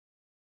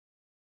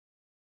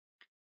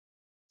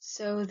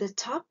So the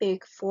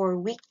topic for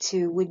week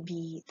 2 would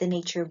be the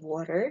nature of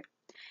water,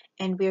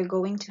 and we're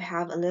going to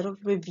have a little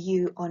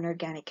review on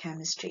organic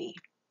chemistry.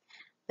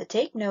 But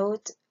take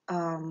note,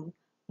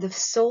 the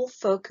sole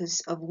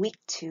focus of week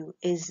 2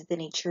 is the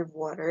nature of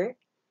water,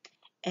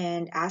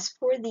 and as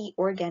for the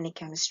organic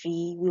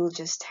chemistry, we'll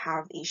just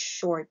have a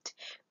short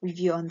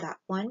review on that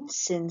one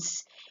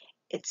since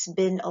it's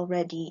been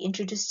already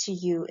introduced to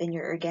you in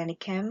your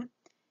organic chem.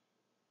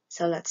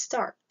 So let's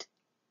start.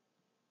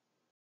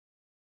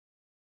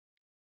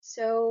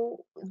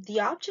 So the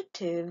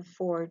objective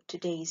for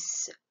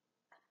today's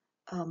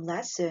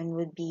lesson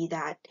would be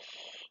that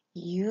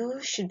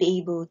you should be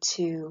able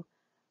to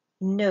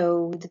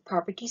know the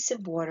properties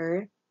of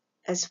water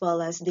as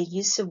well as the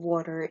use of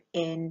water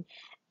in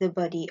the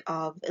body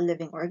of a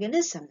living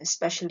organism,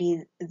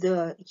 especially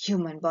the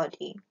human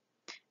body.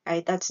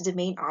 Right? That's the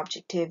main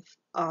objective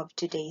of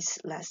today's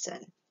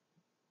lesson.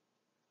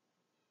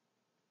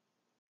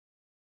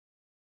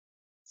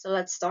 So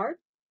let's start.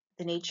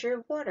 The nature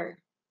of water.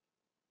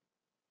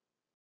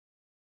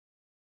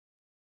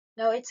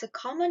 Now, it's a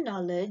common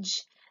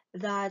knowledge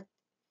that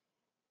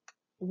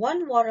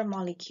one water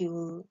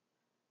molecule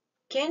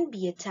can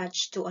be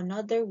attached to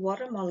another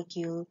water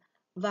molecule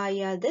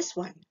via this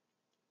one,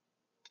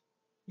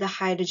 the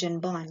hydrogen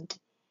bond.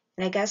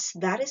 And I guess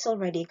that is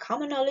already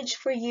common knowledge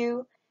for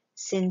you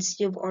since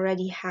you've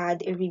already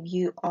had a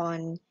review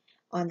on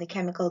the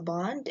chemical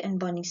bond and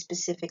bonding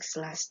specifics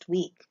last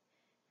week.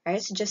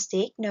 Right? So just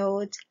take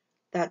note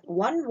that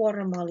one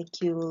water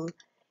molecule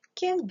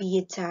can be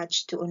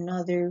attached to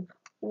another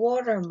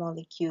water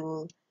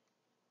molecule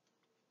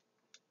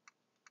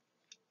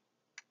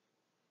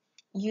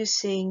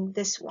using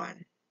this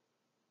one,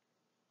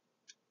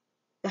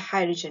 the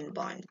hydrogen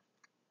bond.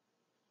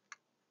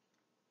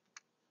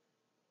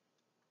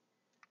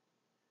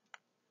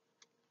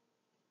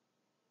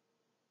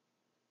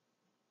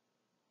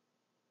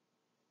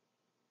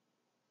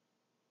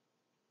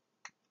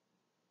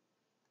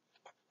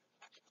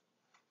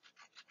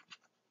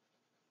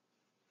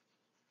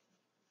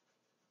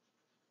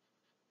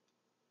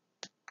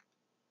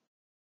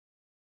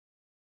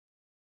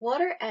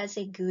 Water as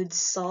a good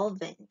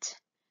solvent.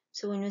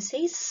 So when we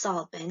say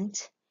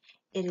solvent,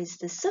 it is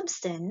the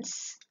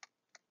substance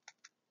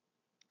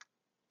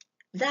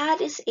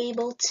that is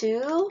able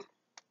to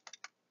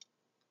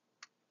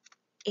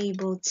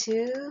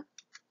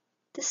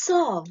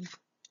dissolve,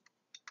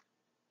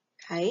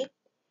 right?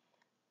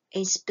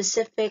 A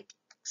specific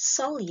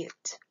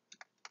solute.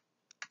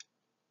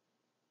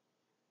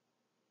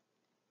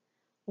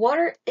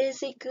 Water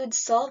is a good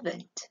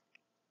solvent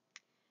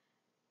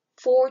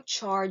for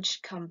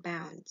charged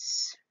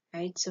compounds,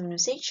 right? So when we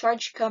say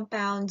charged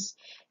compounds,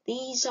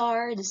 these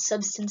are the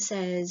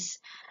substances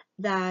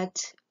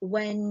that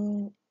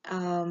when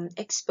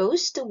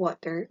exposed to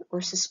water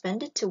or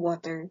suspended to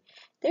water,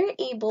 they're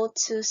able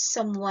to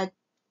somewhat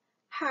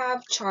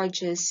have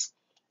charges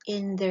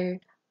in their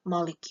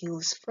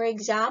molecules. For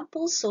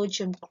example,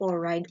 sodium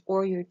chloride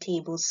or your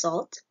table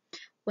salt,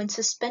 when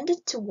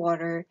suspended to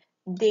water,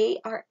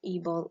 they are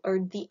able, or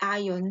the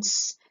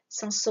ions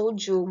ng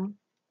sodium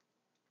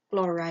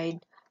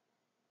chloride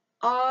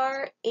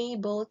are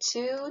able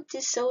to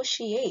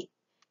dissociate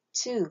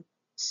to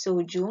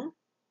sodium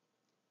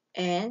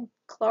and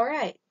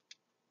chloride.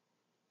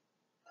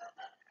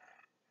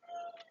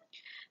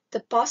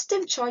 The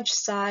positive charge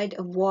side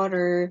of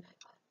water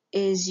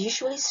is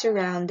usually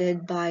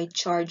surrounded by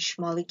charged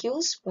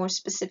molecules, more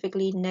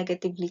specifically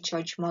negatively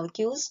charged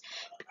molecules,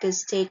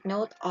 because take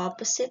note,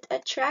 opposite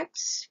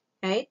attracts,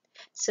 right?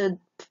 So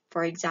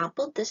for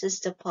example, this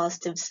is the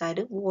positive side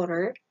of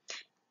water.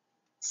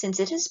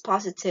 Since it is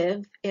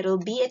positive, it'll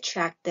be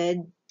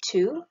attracted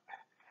to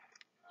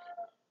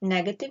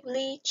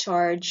negatively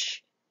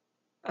charged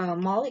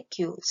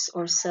molecules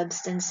or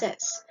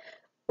substances,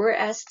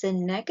 whereas the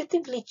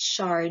negatively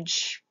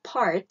charged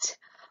part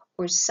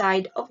or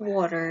side of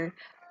water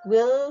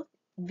will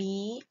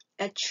be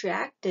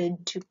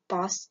attracted to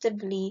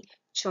positively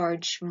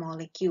charged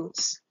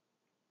molecules.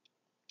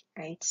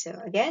 Right? So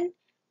again,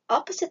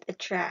 opposite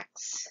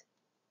attracts.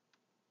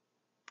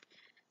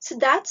 So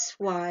that's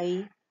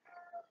why,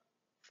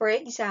 for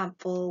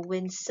example,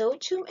 when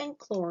sodium and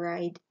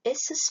chloride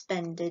is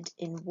suspended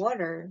in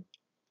water,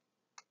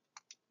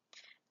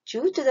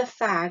 due to the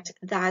fact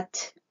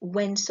that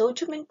when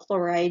sodium and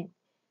chloride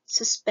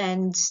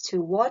suspends to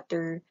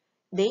water,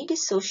 they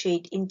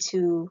dissociate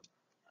into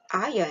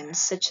ions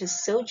such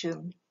as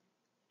sodium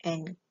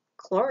and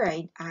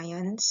chloride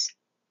ions.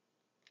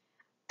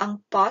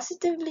 Ang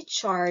positively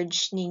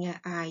charged nga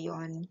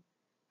ion,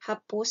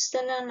 hapos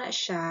na lang na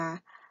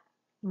siya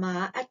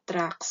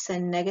ma-attract sa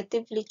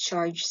negatively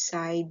charged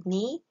side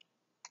ni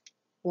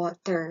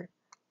water,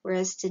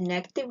 whereas the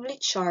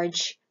negatively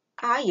charged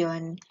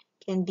ion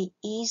can be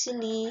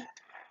easily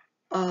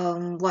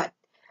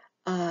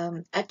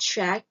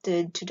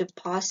attracted to the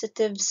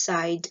positive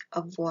side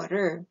of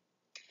water.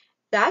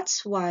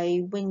 That's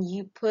why when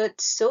you put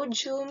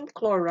sodium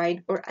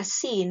chloride or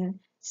asin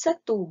sa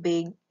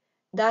tubig,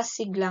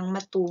 dasiglang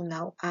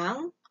matunaw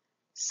ang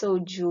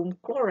sodium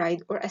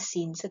chloride or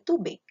asin sa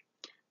tubig.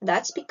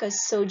 That's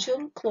because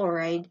sodium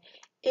chloride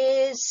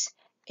is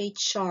a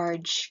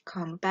charged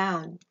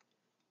compound.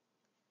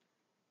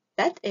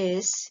 That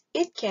is,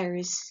 it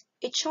carries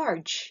a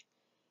charge,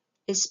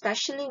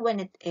 especially when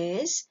it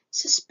is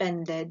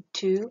suspended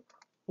to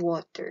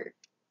water.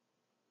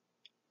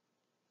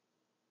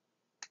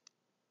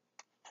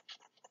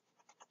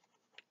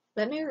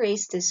 Let me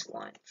erase this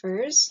one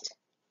first.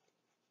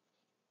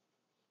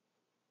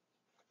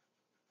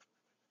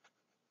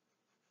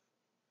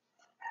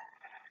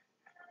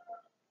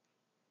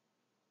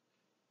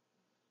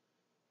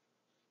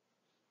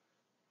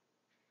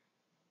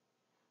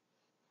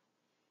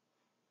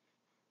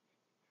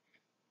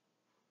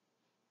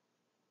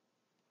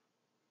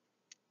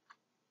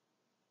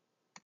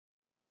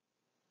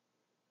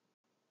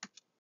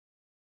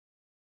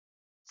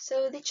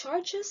 So the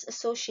charges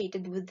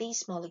associated with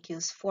these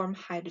molecules form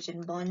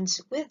hydrogen bonds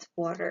with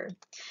water,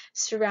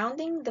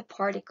 surrounding the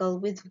particle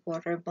with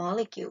water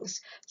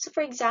molecules. So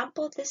for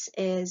example, this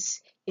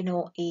is,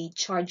 a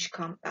charged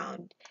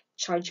compound.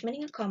 Charge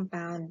meaning a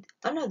compound,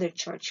 another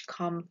charged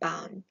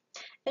compound.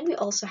 And we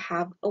also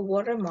have a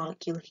water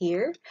molecule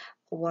here,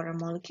 a water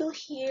molecule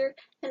here,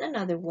 and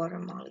another water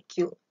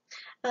molecule.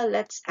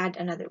 Let's add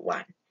another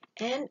one,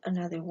 and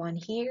another one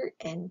here,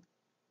 and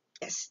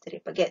yes,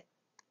 tripagit.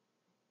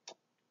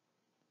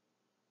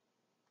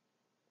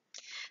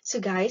 So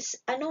guys,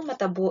 anong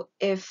matabo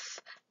if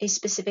a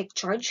specific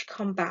charged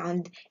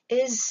compound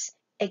is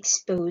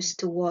exposed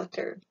to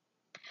water?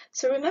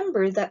 So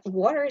remember that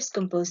water is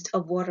composed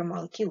of water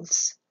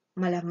molecules,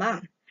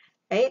 malamang,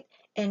 right?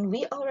 And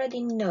we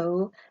already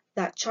know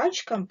that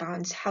charged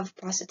compounds have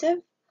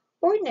positive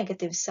or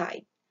negative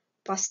side.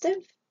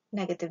 Positive,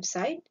 negative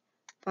side,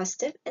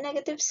 positive and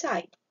negative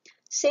side.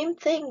 Same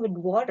thing with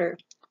water.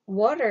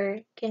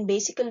 Water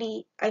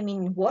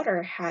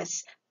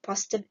has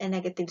positive and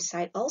negative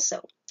side also.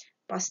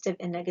 Positive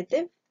and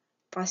negative,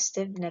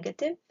 positive,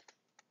 negative.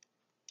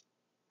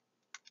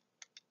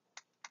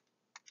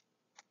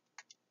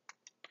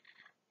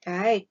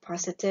 Right,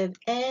 positive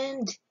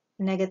and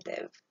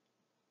negative.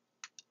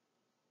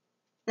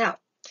 Now,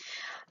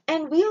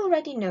 and we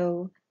already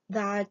know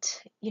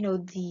that,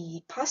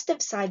 the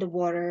positive side of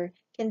water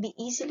can be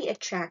easily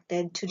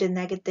attracted to the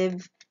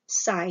negative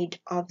side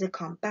of the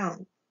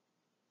compound,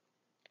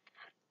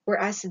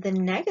 whereas the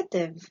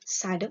negative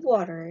side of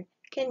water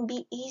can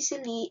be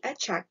easily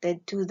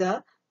attracted to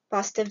the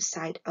positive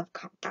side of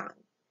compound.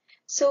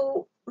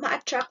 So,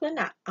 ma-attract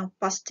na ang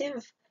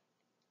positive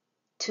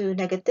to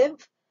negative,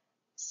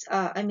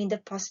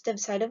 the positive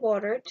side of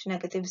water to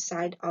negative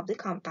side of the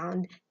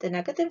compound, the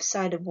negative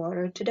side of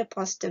water to the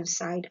positive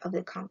side of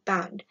the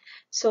compound.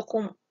 So,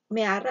 kung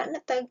mayara na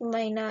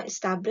may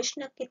na-establish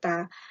na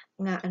kita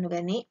nga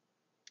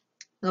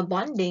nga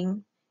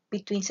bonding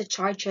between sa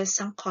charges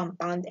ng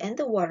compound and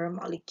the water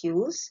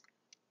molecules,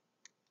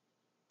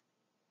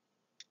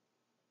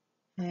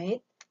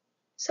 right?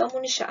 So, amo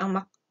ni siya ang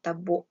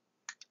matabo.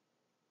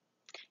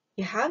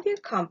 You have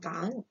your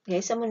compound,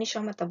 guys, amo ni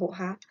siya matabo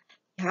ha.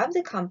 You have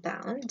the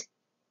compound,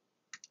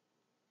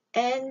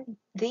 and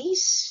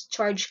these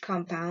charged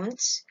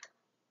compounds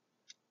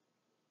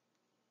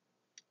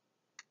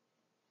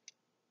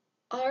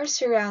are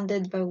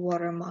surrounded by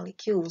water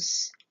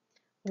molecules.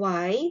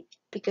 Why?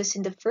 Because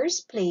in the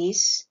first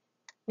place,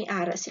 may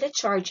ara sila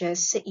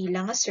charges sa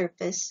ilang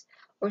surface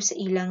or sa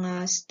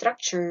ilang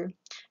structure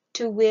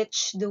to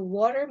which the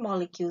water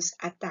molecules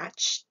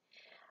attach.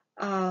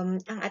 Ang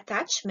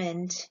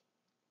attachment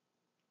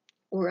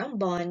or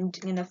ang bond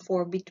nga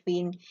na-form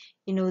between,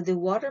 the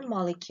water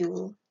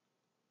molecule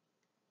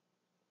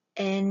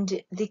and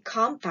the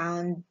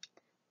compound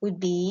would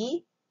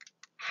be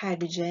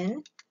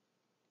hydrogen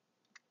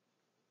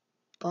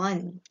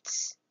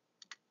bonds.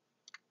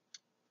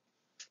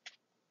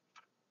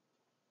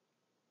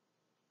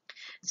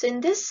 So in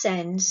this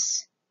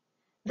sense,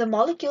 the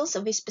molecules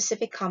of a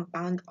specific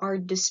compound are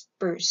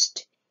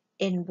dispersed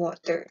in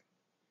water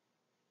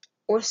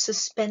or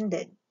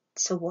suspended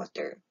sa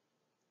water.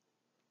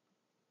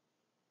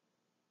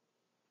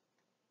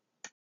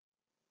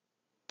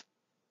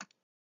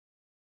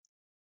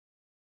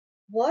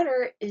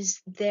 Water is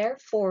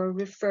therefore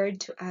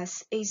referred to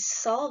as a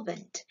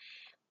solvent,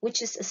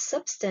 which is a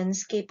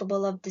substance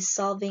capable of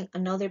dissolving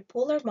another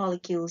polar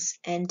molecules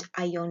and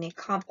ionic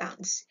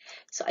compounds.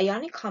 So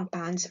ionic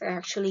compounds are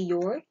actually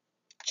your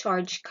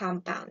charged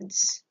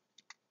compounds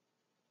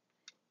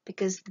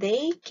because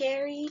they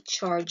carry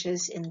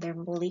charges in their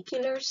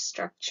molecular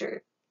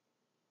structure.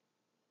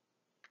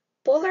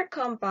 Polar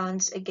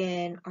compounds,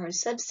 again, are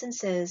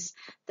substances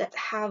that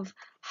have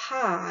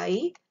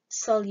high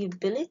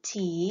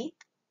solubility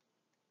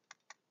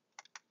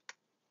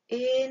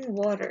in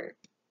water.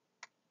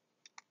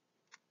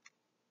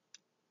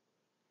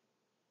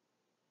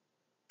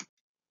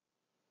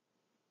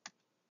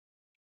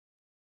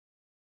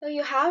 So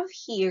you have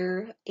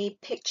here a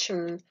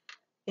picture,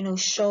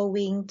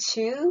 showing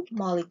two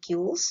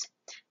molecules,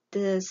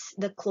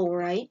 the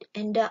chloride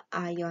and the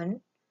ion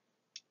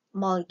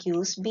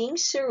molecules being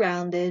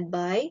surrounded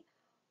by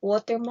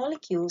water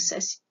molecules.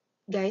 As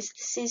guys,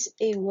 this is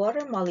a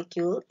water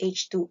molecule,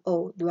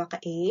 H2O. Dua ka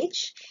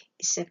H,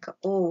 isa ka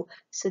O.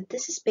 So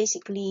this is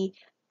basically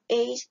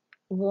a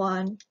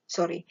water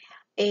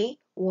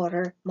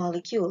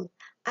molecule.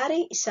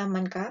 Ari isa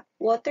man ka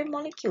water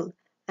molecule.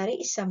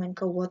 Ari isa man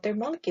ka water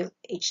molecule,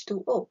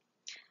 H2O.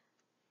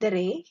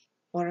 Dere,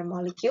 water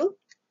molecule,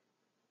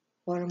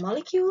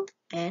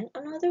 and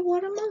another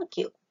water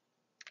molecule.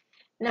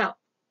 Now,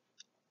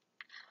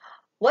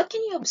 what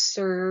can you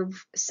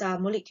observe sa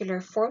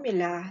molecular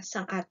formula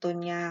sang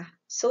aton nga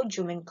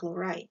sodium and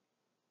chloride?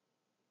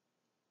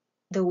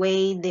 The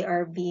way they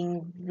are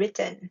being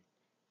written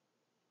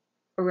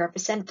or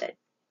represented.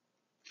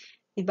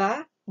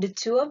 Diba? The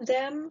two of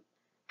them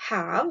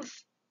have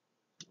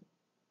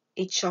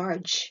a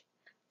charge.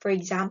 For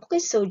example,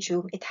 with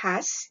sodium, it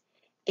has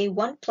a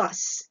 1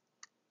 plus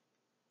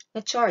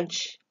na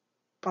charge,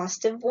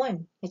 positive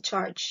 1 na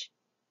charge.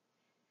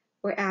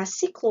 Whereas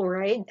si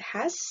chloride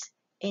has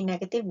a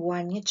negative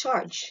 1 na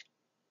charge.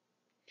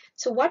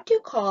 So what do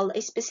you call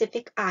a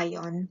specific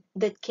ion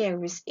that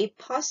carries a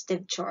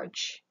positive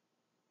charge?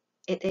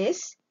 It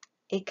is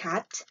a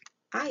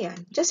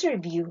cation. Just a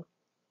review.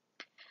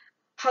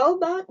 How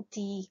about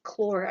the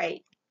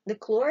chloride? The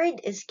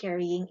chloride is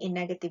carrying a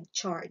negative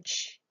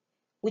charge,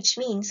 which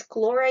means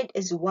chloride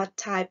is what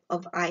type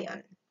of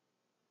ion?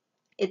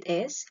 It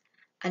is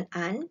an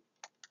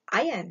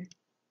anion.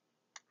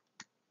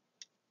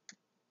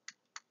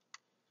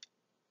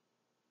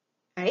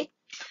 Right?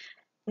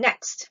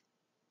 Next,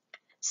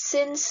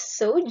 since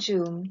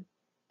sodium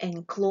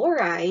and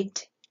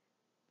chloride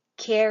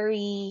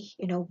carry,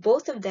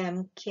 both of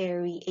them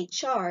carry a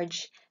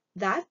charge,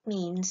 that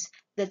means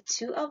the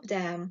two of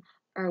them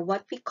are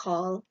what we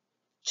call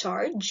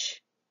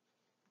charge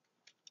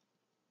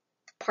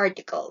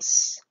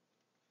particles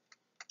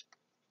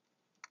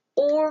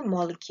or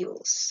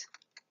molecules.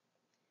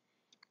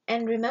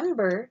 And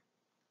remember,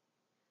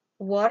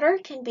 water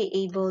can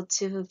be able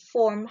to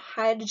form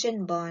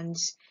hydrogen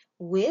bonds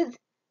with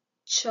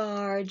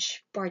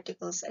charged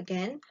particles.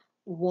 Again,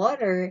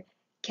 water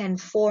can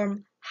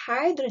form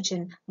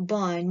hydrogen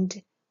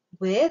bond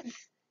with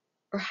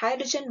or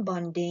hydrogen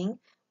bonding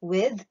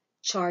with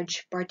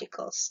charged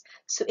particles.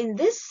 So in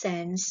this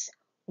sense,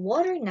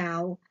 water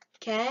now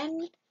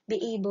can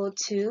be able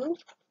to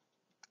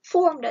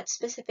form that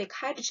specific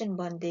hydrogen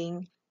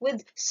bonding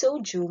with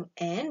sodium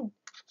and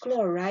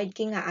chloride.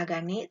 Kaya nga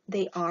agani,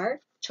 they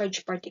are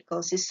charged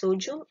particles. The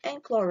sodium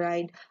and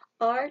chloride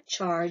are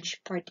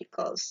charged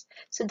particles.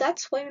 So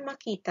that's why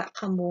makita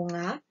kamo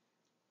nga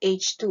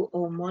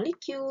H2O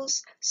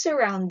molecules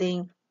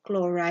surrounding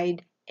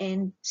chloride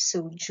and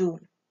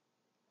sodium.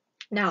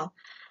 Now,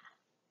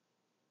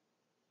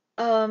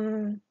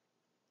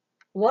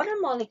 water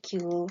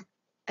molecule,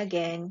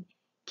 again,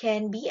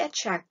 can be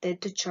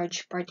attracted to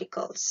charged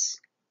particles,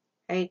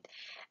 right?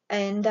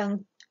 And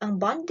ang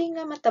bonding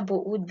nga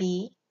matabo would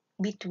be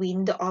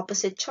between the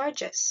opposite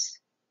charges,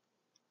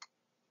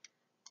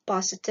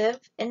 positive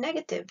and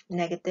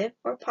negative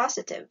or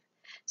positive.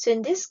 So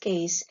in this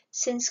case,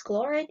 since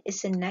chloride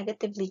is a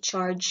negatively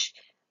charged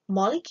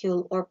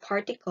molecule or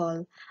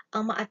particle,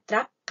 ang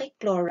ma-attract kay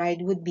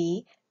chloride would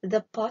be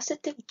the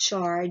positive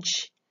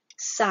charge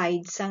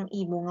side sang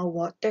imo nga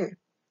water.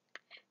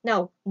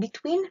 Now,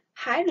 between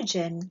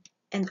hydrogen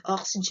and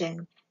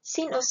oxygen,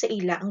 sino sa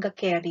ila ang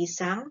ga-carry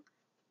sang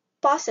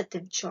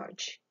positive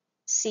charge?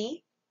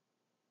 Si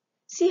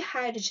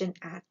hydrogen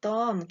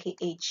atom, kay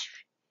H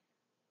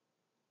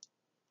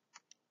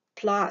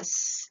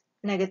plus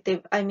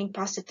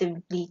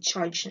positively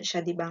charged na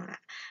siya, di ba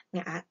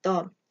nga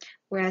atom.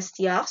 Whereas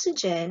the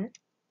oxygen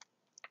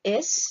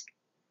is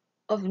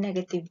of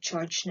negative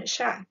charge na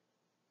siya.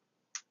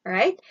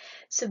 Alright?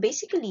 So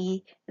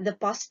basically, the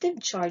positive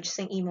charge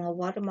sa imong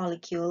water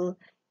molecule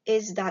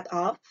is that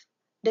of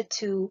the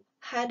two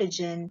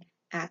hydrogen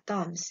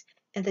atoms.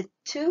 And the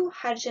two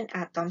hydrogen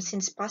atoms,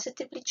 since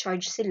positively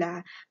charged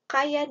sila,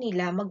 kaya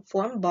nila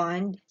mag-form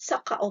bond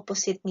sa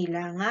ka-opposite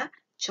nila nga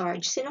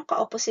charge. Sinong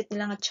ka-opposite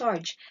nila nga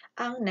charge?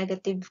 Ang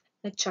negative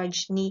na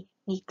charge ni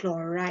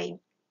chloride.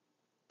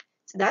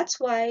 So that's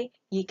why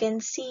you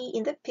can see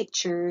in the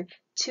picture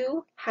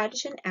two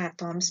hydrogen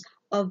atoms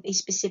of a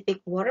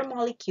specific water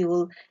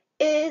molecule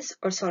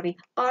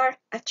are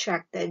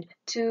attracted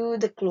to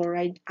the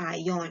chloride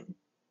ion.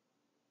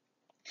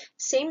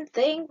 Same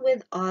thing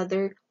with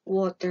other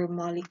water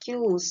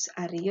molecules,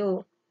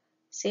 Ario.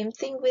 Same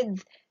thing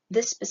with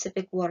this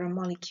specific water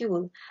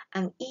molecule.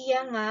 Ang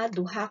iya nga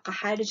duha ka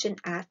hydrogen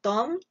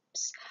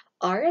atoms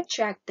are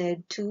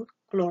attracted to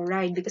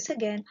chloride because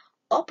again,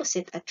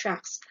 opposite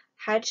attracts.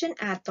 Hydrogen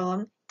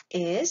atom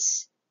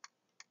is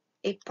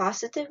a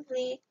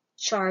positively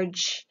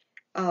charged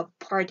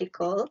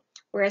particle,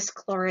 whereas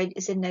chloride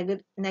is a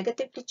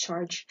negatively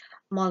charged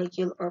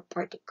molecule or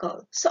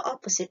particle. So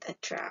opposite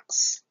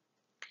attracts.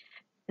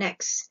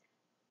 Next,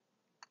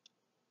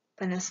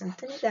 panasan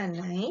to ni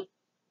Danay.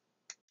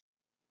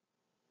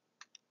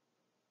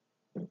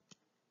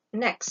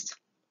 Next,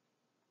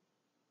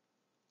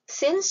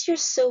 since your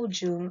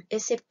sodium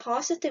is a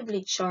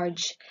positively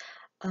charged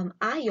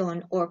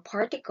ion or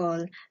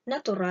particle,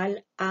 natural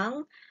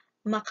ang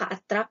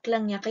maka-attract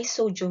lang niya kay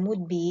sodium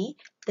would be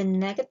the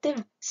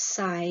negative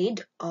side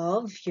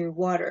of your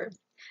water.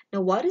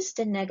 Now, what is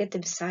the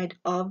negative side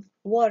of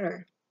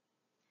water?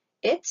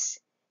 It's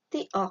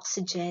the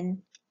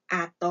oxygen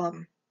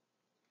atom.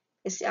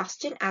 Because the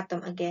oxygen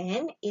atom,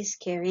 again,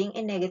 is carrying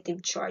a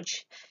negative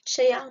charge.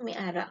 Siya ang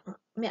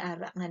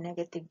may-ara nga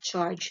negative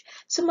charge.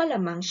 So,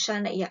 malamang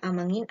siya na iya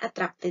amangin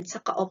attracted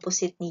sa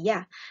ka-opposite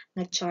niya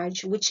na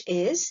charge, which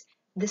is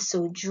the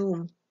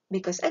sodium.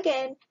 Because,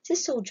 again, si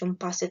sodium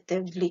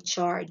positively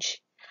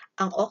charged.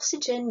 Ang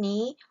oxygen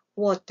ni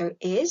water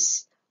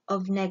is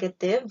of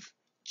negative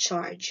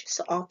charge.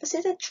 So,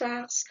 opposite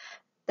attracts.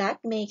 That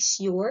makes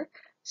your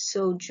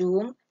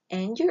sodium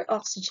and your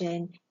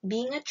oxygen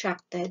being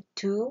attracted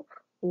to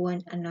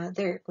one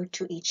another or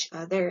to each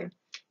other.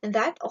 And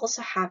that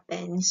also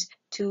happens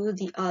to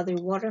the other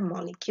water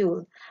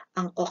molecule.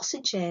 Ang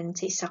oxygen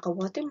sa isa ka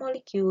water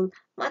molecule,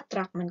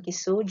 ma-attract man kay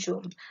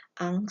sodium.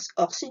 Ang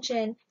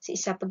oxygen sa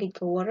isa pagid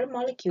ka water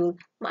molecule,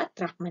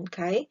 ma-attract man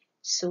kay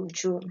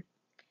sodium.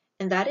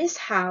 And that is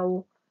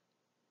how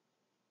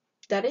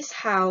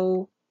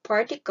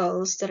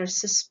particles that are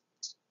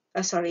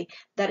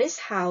that is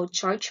how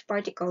charged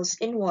particles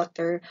in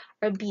water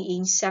are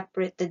being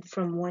separated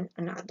from one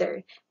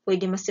another.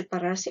 Pwede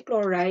maseparar si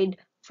chloride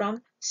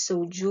from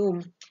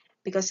sodium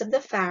because of the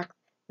fact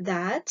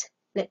that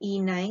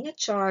lainay nga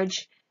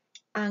charge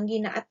ang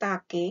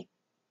ginaatake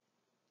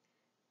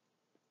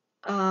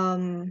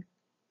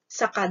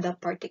sa kada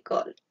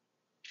particle.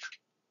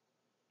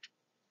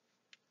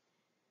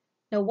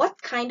 Now, what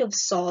kind of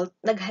salt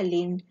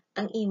naghalin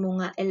ang imo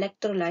nga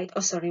electrolyte,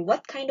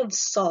 what kind of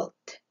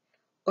salt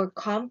or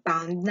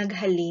compound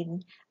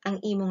naghalin ang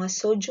imo nga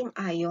sodium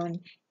ion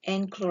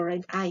and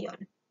chloride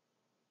ion?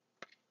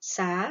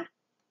 Sa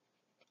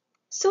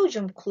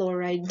sodium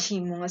chloride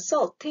imo nga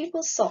salt,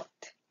 table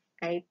salt,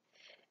 right?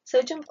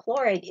 Sodium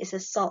chloride is a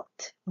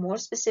salt, more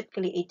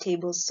specifically a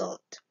table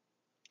salt.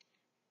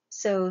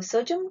 So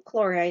sodium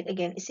chloride,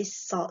 again, is a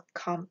salt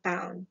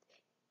compound.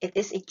 It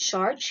is a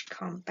charged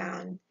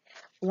compound.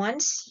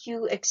 Once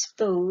you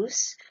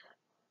expose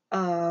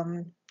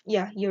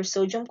your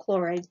sodium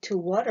chloride to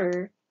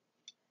water,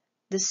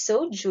 the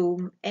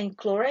sodium and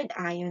chloride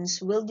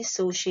ions will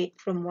dissociate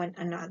from one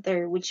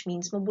another, which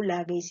means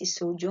mabulagay si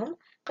sodium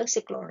kag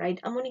si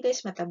chloride. Amo ni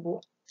guys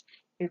matabo.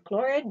 Your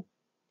chloride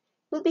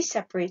will be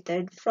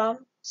separated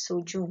from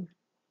sodium.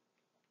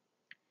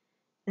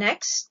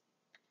 Next,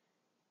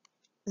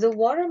 the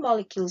water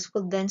molecules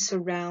will then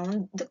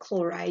surround the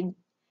chloride,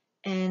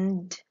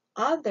 and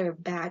other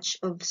batch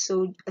of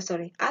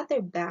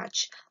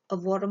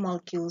water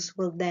molecules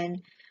will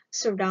then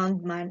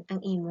surround man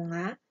ang imo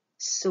nga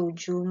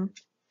sodium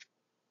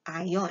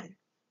ion.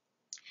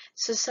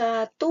 So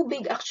sa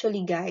tubig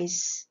actually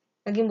guys,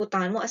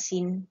 nagimbutan mo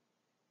asin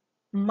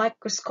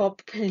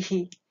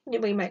microscopically, hindi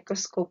ba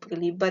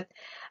microscopically, but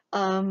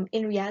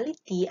in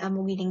reality,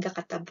 amo gining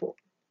kakatabo.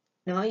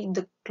 No?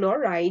 The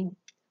chloride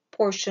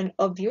portion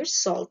of your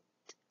salt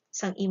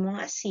sang imong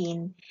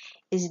asin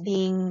is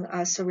being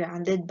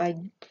surrounded by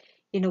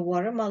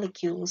water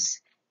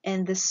molecules,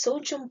 and the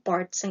sodium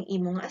part sang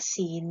imong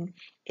asin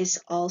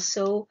is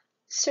also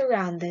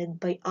surrounded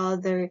by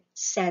other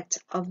set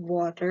of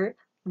water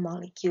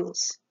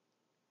molecules.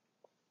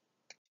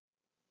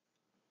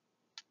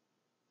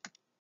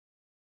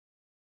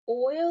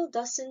 Oil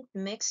doesn't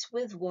mix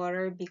with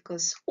water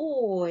because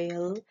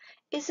oil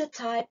is a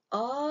type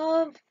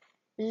of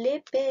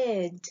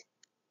lipid.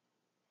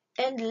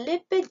 And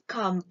lipid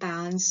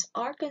compounds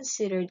are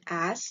considered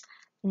as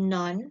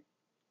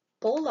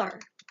non-polar.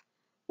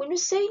 When we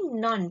say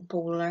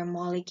non-polar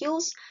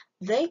molecules,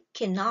 they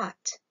cannot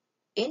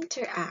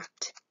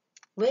interact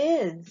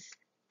with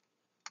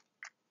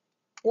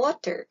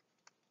water.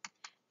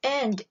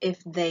 And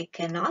if they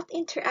cannot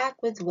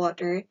interact with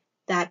water,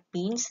 that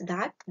means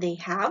that they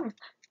have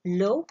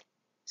low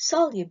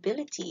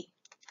solubility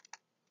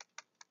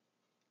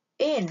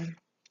in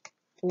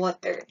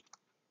water.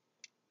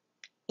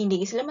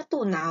 Hindi sila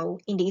matunaw,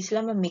 hindi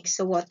sila ma-mix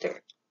sa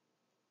water.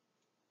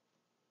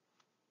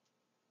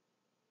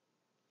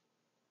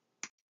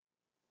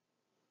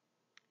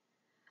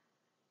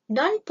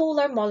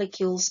 Non-polar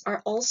molecules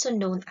are also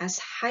known as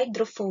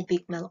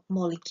hydrophobic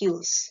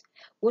molecules.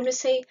 When we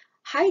say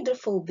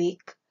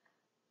hydrophobic,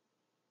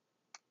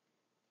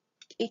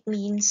 it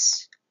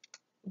means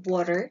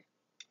water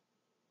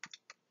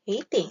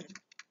hating.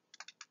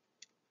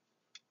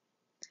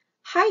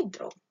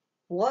 Hydro,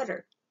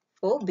 water,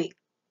 phobic,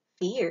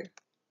 fear.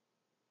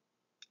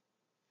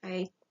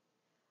 Right?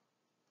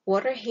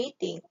 Water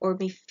hating or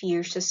may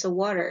fear siya sa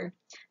water.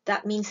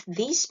 That means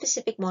these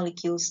specific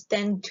molecules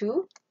tend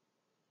to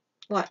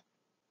what?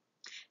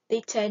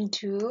 They tend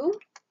to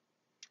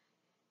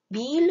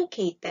be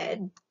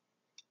located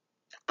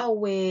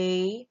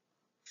away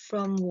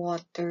from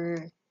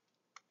water.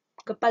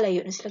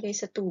 Kapalayo na sila guys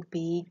sa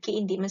tubig,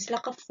 kaya hindi man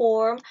sila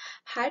ka-form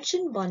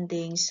hydrogen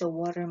bonding sa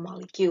water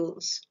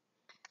molecules.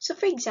 So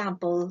for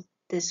example,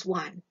 this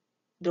one,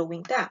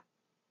 drawing ta.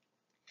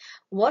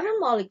 Water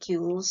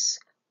molecules,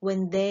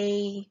 when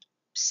they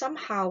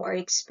somehow are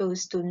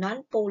exposed to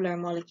nonpolar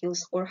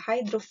molecules or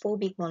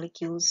hydrophobic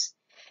molecules,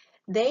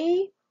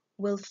 they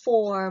will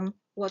form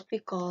what we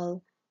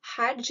call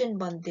hydrogen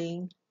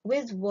bonding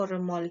with water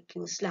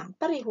molecules lang.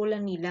 Pareho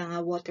lang nila nga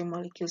water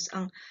molecules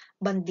ang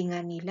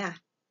bandingan nila.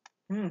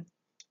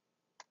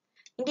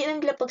 Hindi na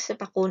nila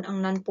pagsapakon ang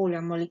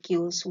nonpolar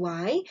molecules.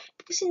 Why?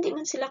 Because hindi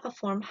man sila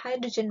ka-form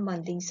hydrogen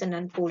bonding sa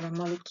nonpolar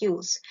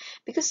molecules.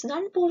 Because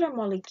nonpolar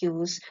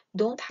molecules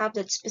don't have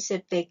that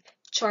specific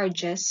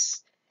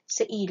charges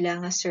sa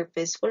ila nga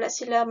surface. Wala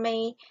sila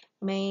may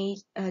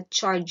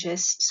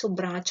charges,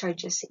 sobrang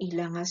charges sa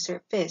ila nga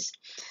surface.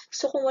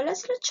 So kung wala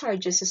sila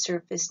charges sa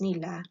surface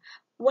nila,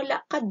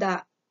 wala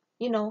kada,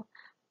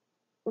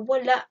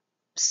 wala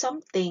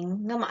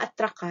something na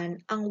maatrakan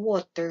ang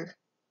water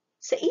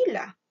sa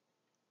ila.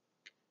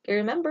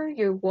 Remember,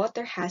 your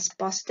water has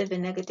positive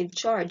and negative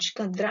charge.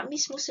 Kadra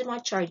mismo sa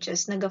mga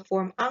charges,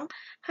 nag-form ang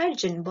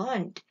hydrogen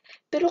bond.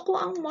 Pero kung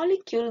ang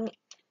molecule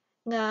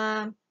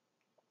nga,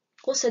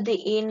 kung sa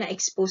diin na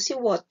expose si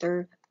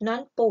water,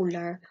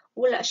 non-polar,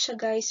 wala siya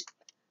guys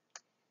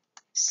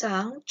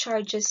sang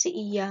charges sa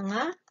iya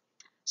nga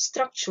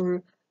structure,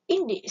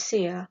 hindi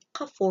siya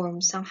ka-form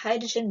sang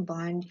hydrogen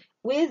bond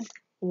with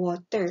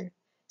water.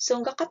 So,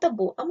 ang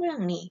kakatabo, amo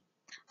lang ni.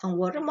 Ang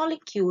water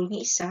molecule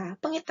ng isa,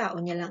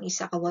 pangitaon niya lang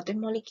isa ka water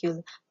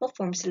molecule,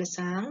 ma-form sila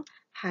sang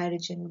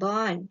hydrogen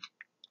bond.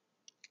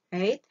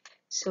 Right?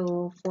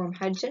 So, form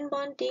hydrogen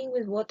bonding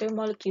with water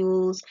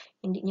molecules,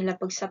 hindi nila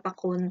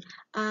pagsapakon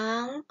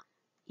ang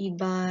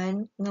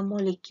iban nga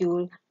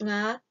molecule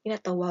nga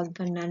ginatawag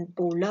nga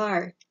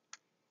non-polar.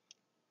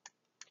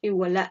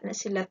 Wala na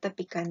sila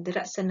tapikan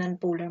dira sa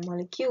non-polar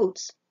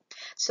molecules.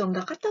 So, ang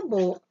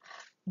kakatabo,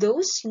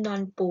 those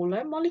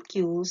non-polar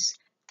molecules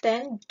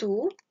tend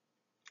to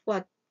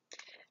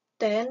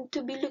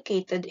be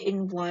located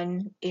in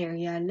one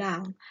area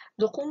lang.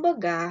 Do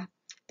kumbaga,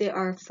 they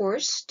are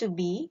forced to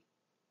be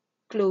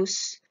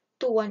close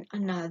to one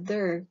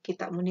another.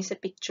 Kita mo ni sa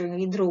picture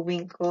ng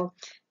drawing ko.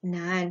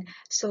 Nan.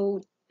 So,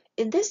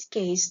 in this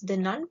case, the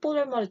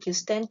nonpolar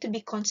molecules tend to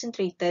be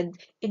concentrated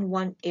in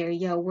one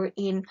area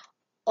wherein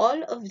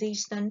all of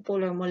these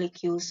nonpolar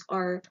molecules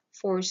are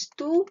forced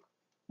to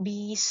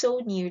be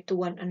so near to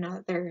one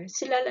another.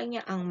 Sila lang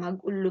niya ang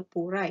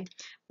mag-ulupuray.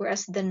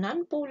 Whereas the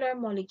polar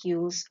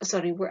molecules,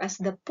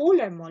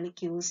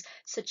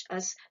 such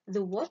as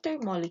the water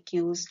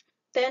molecules,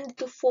 tend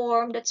to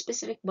form that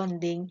specific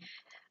bonding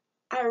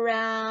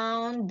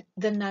around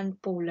the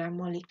nonpolar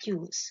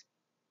molecules,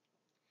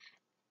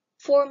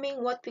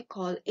 forming what we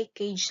call a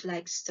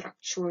cage-like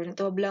structure.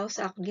 Natawablaw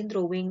sa akong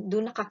drawing,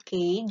 doon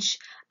naka-cage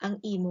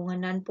ang imo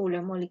nga nonpolar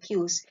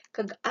molecules.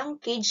 Kag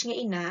ang cage nga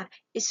ina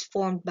is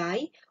formed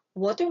by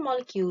water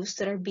molecules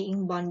that are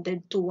being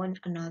bonded to one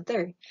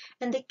another.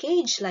 And the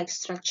cage-like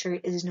structure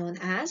is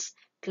known as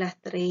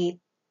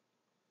clathrate.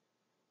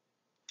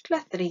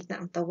 Clathrate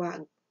na ang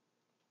tawag.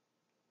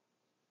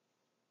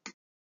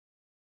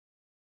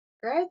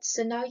 Right?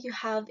 So now you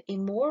have a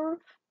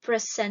more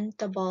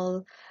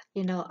presentable,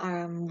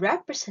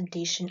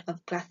 representation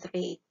of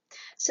clathrate.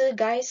 So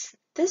guys,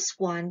 this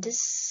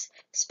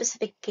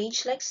specific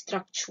cage-like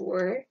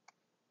structure,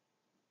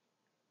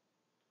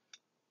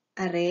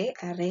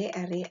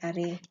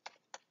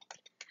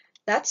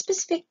 that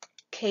specific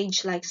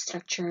cage-like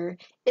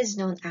structure is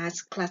known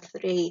as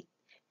clathrate,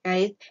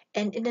 right?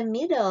 And in the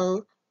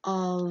middle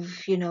of,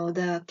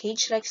 the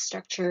cage-like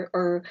structure,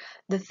 or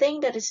the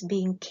thing that is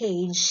being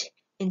caged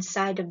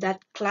inside of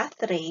that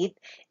clathrate,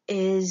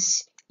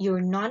 is your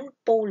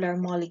nonpolar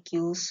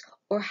molecules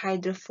or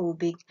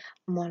hydrophobic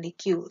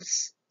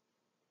molecules.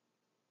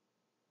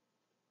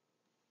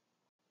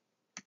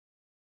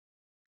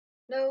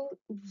 Now,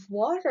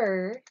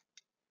 water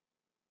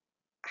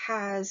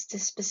has the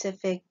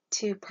specific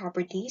two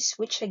properties,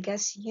 which I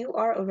guess you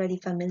are already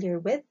familiar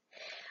with.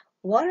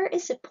 Water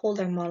is a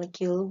polar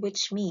molecule,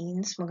 which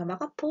means mga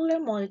polar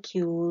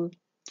molecule,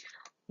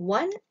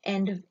 one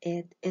end of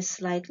it is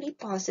slightly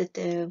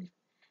positive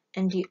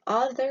and the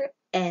other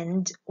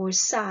end or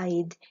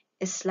side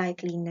is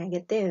slightly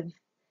negative.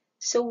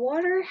 So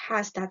water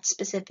has that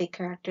specific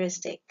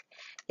characteristic.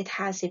 It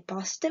has a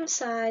positive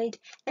side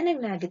and a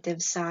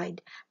negative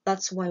side.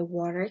 That's why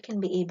water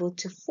can be able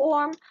to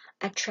form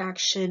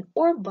attraction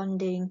or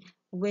bonding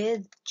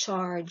with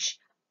charged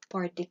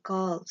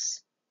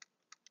particles.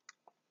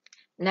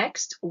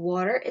 Next,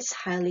 water is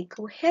highly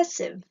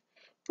cohesive,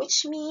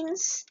 which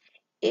means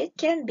it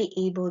can be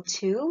able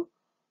to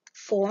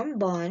form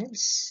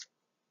bonds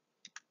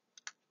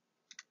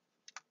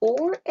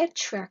or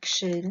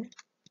attraction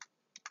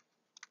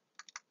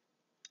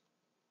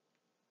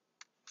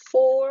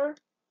for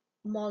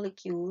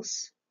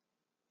molecules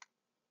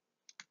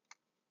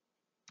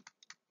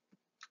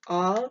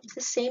of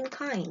the same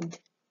kind.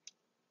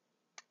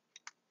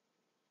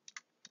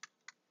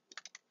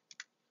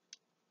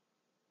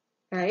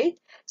 Right?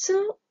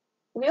 So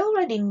we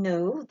already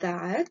know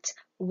that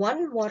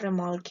one water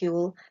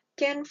molecule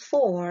can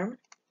form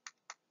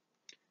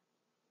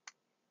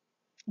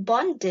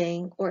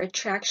bonding or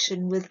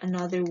attraction with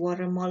another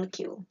water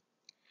molecule.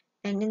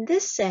 And in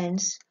this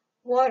sense,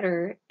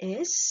 water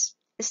is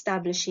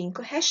establishing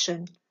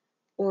cohesion,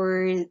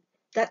 or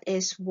that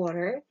is,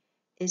 water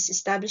is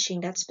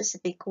establishing that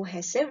specific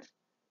cohesive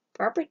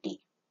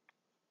property.